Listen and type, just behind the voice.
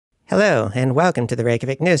Hello, and welcome to the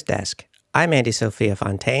Reykjavík Newsdesk. I'm Andie Sophia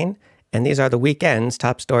Fontaine, and these are the weekend's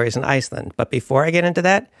top stories in Iceland. But before I get into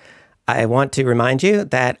that, I want to remind you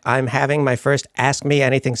that I'm having my first Ask Me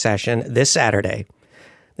Anything session this Saturday.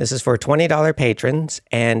 This is for $20 patrons,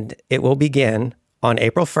 and it will begin on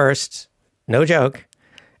April 1st, no joke,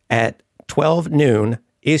 at 12 noon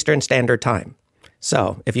Eastern Standard Time.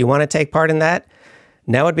 So if you want to take part in that,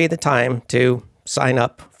 now would be the time to sign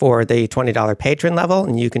up for the $20 patron level,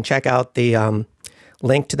 and you can check out the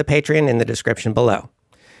link to the Patreon in the description below.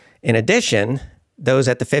 In addition, those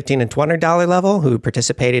at the $15 and $20 level who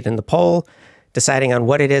participated in the poll, deciding on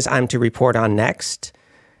what it is I'm to report on next,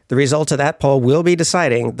 the results of that poll will be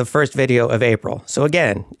deciding the first video of April. So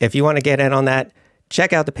again, if you want to get in on that,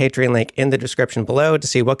 check out the Patreon link in the description below to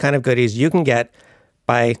see what kind of goodies you can get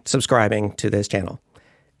by subscribing to this channel.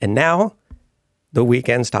 And now, the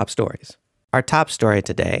weekend's top stories. Our top story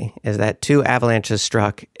today is that 2 avalanches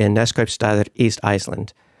struck in Reykjavík, East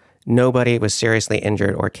Iceland. Nobody was seriously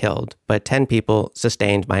injured or killed, but 10 people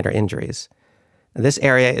sustained minor injuries. This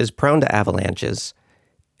area is prone to avalanches,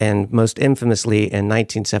 and most infamously in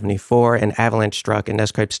 1974, an avalanche struck in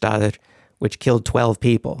Reykjavík, which killed 12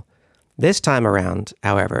 people. This time around,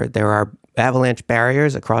 however, there are avalanche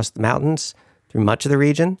barriers across the mountains through much of the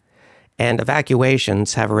region, and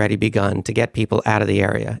evacuations have already begun to get people out of the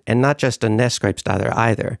area, and not just in Reykjavík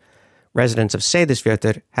either. Residents of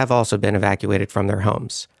Seyðisfjörður have also been evacuated from their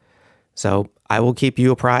homes. So I will keep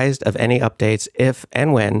you apprised of any updates if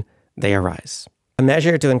and when they arise. A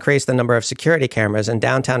measure to increase the number of security cameras in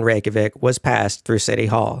downtown Reykjavík was passed through City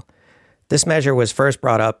Hall. This measure was first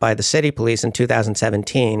brought up by the city police in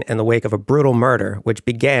 2017 in the wake of a brutal murder which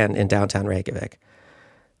began in downtown Reykjavík.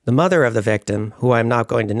 The mother of the victim, who I'm not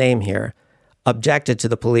going to name here, objected to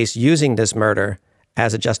the police using this murder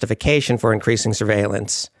as a justification for increasing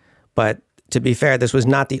surveillance. But to be fair, this was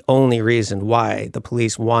not the only reason why the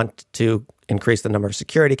police want to increase the number of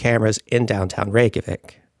security cameras in downtown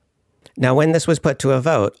Reykjavík. Now, when this was put to a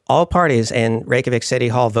vote, all parties in Reykjavík City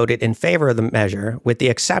Hall voted in favor of the measure, with the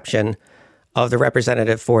exception of the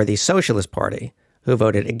representative for the Socialist Party, who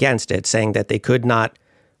voted against it, saying that they could not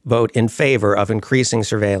vote in favor of increasing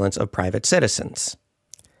surveillance of private citizens.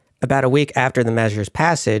 About a week after the measure's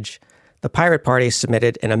passage, the Pirate Party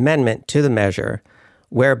submitted an amendment to the measure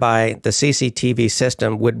whereby the CCTV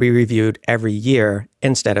system would be reviewed every year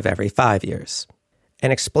instead of every 5 years. An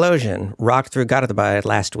explosion rocked through Garðabær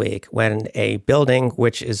last week when a building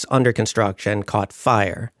which is under construction caught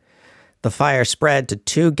fire. The fire spread to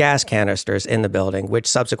 2 gas canisters in the building, which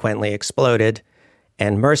subsequently exploded,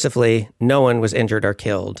 and mercifully, no one was injured or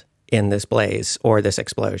killed in this blaze or this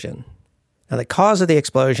explosion. Now, the cause of the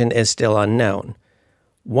explosion is still unknown.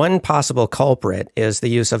 One possible culprit is the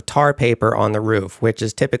use of tar paper on the roof, which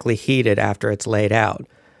is typically heated after it's laid out.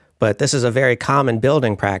 But this is a very common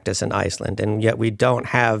building practice in Iceland, and yet we don't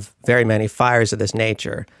have very many fires of this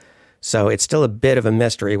nature. So it's still a bit of a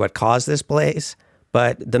mystery what caused this blaze,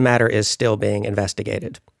 but the matter is still being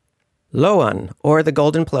investigated. Loan, or the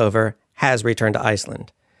golden plover, has returned to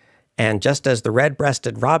Iceland. And just as the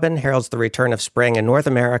red-breasted robin heralds the return of spring in North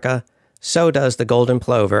America, so does the golden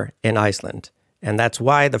plover in Iceland. And that's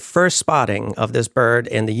why the first spotting of this bird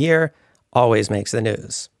in the year always makes the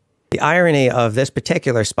news. The irony of this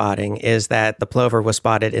particular spotting is that the plover was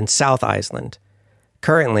spotted in South Iceland.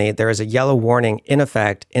 Currently, there is a yellow warning in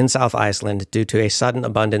effect in South Iceland due to a sudden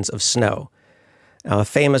abundance of snow. Now, a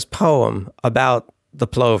famous poem about the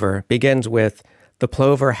plover begins with, "The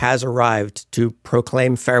plover has arrived to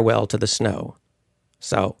proclaim farewell to the snow."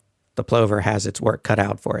 So, the plover has its work cut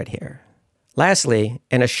out for it here. Lastly,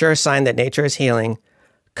 in a sure sign that nature is healing,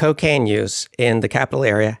 cocaine use in the capital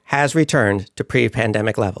area has returned to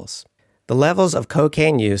pre-pandemic levels. The levels of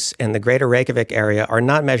cocaine use in the greater Reykjavík area are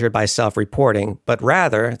not measured by self-reporting, but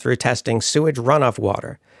rather through testing sewage runoff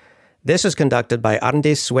water. This is conducted by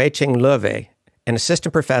Andie Sophia, an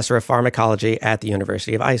assistant professor of pharmacology at the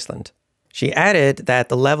University of Iceland. She added that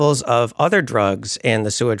the levels of other drugs in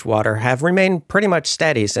the sewage water have remained pretty much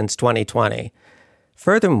steady since 2020.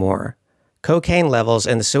 Furthermore, cocaine levels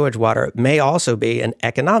in the sewage water may also be an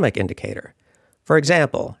economic indicator. For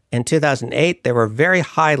example, in 2008, there were very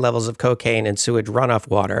high levels of cocaine in sewage runoff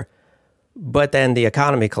water, but then the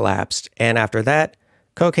economy collapsed, and after that,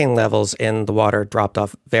 cocaine levels in the water dropped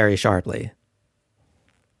off very sharply.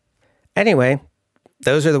 Anyway,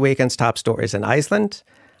 those are the weekend's top stories in Iceland.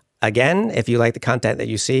 Again, if you like the content that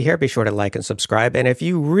you see here, be sure to like and subscribe. And if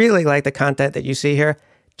you really like the content that you see here,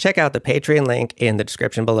 check out the Patreon link in the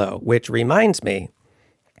description below, which reminds me,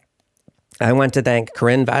 I want to thank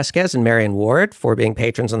Corinne Vasquez and Marion Ward for being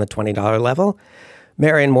patrons on the $20 level.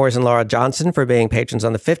 Marion Moores and Laura Johnson for being patrons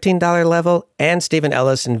on the $15 level, and Stephen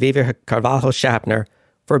Ellis and Viva Carvalho Schapner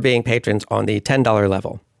for being patrons on the $10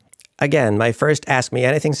 level. Again, my first Ask Me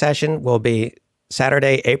Anything session will be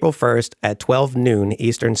Saturday, April 1st at 12 noon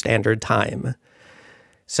Eastern Standard Time.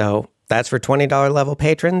 So that's for $20 level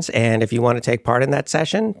patrons, and if you want to take part in that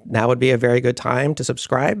session, now would be a very good time to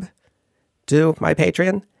subscribe to my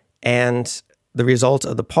Patreon. And the results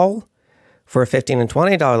of the poll for $15 and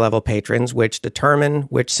 $20 level patrons, which determine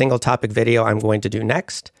which single topic video I'm going to do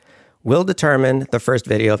next, will determine the first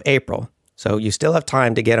video of April. So you still have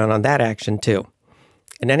time to get on that action too.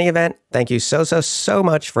 In any event, thank you so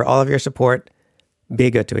much for all of your support.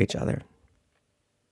 Be good to each other.